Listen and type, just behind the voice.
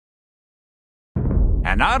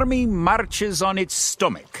An army marches on its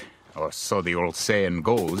stomach, or so the old saying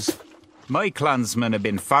goes. My clansmen have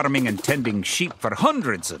been farming and tending sheep for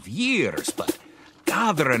hundreds of years, but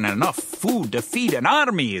gathering enough food to feed an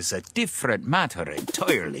army is a different matter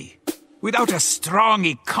entirely. Without a strong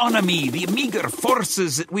economy, the meager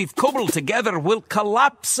forces that we've cobbled together will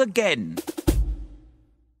collapse again.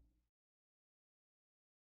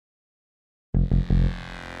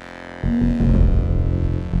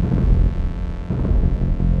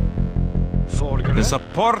 To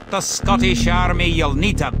support the Scottish army, you'll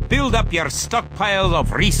need to build up your stockpile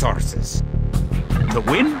of resources. To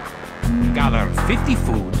win, gather 50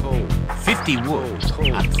 food, 50 wood,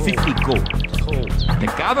 and 50 gold.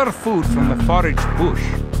 To gather food from the forage bush,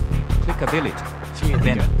 click a village.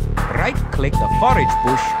 Then right-click the forage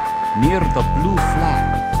bush near the blue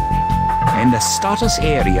flag. In the status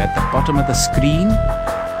area at the bottom of the screen,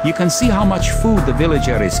 you can see how much food the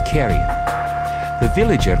villager is carrying. The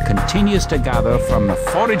villager continues to gather from the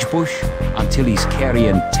forage bush until he's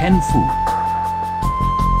carrying 10 food.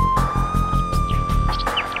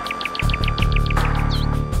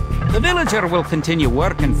 The villager will continue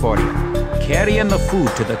working for you, carrying the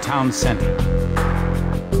food to the town centre.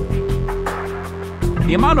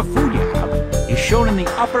 The amount of food you have is shown in the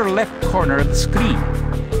upper left corner of the screen.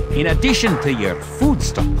 In addition to your food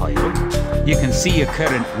stockpile, you can see your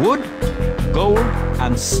current wood, gold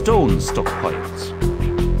and stone stockpiles.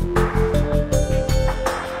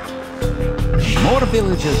 The more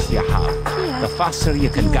villagers you have, the faster you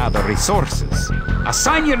can gather resources.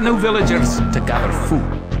 Assign your new villagers to gather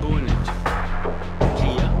food.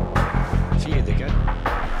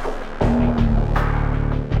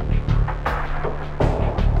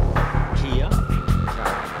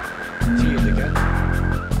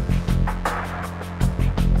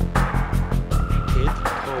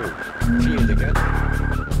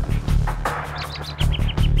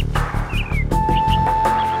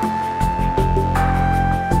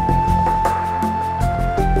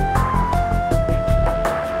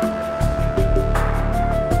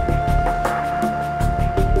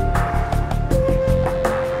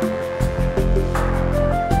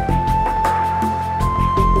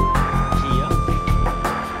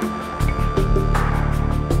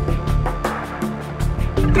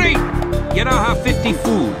 Great! You now have 50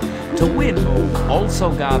 food. To win,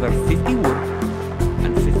 also gather 50 wood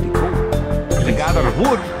and 50 gold. To gather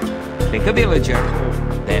wood, click a villager,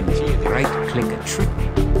 then right-click a tree.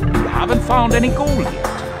 You haven't found any gold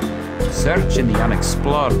yet. Search in the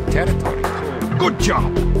unexplored territory. Good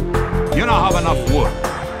job! You now have enough wood.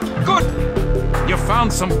 Good! You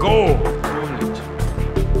found some gold.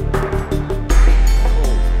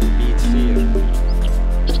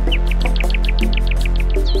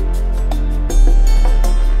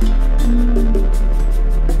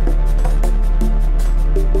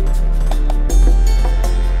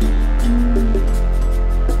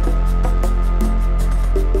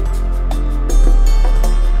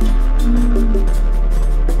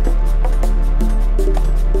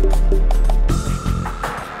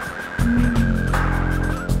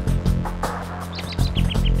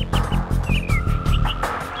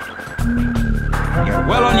 You're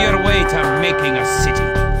well on your way to making a city.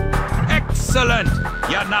 Excellent!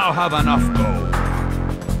 You now have enough gold.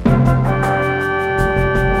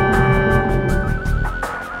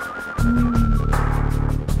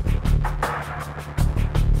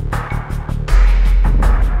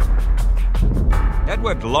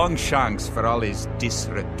 Edward Longshanks, for all his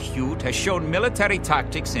disrepute, has shown military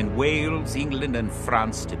tactics in Wales, England and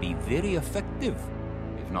France to be very effective,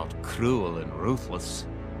 if not cruel and ruthless.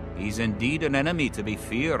 He's indeed an enemy to be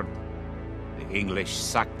feared. The English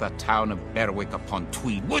sacked the town of Berwick upon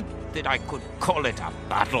Tweed. Would that I could call it a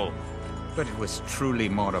battle, but it was truly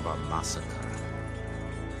more of a massacre.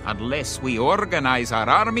 Unless we organize our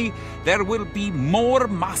army, there will be more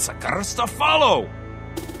massacres to follow.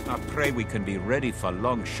 I pray we can be ready for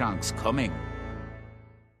Longshanks' coming.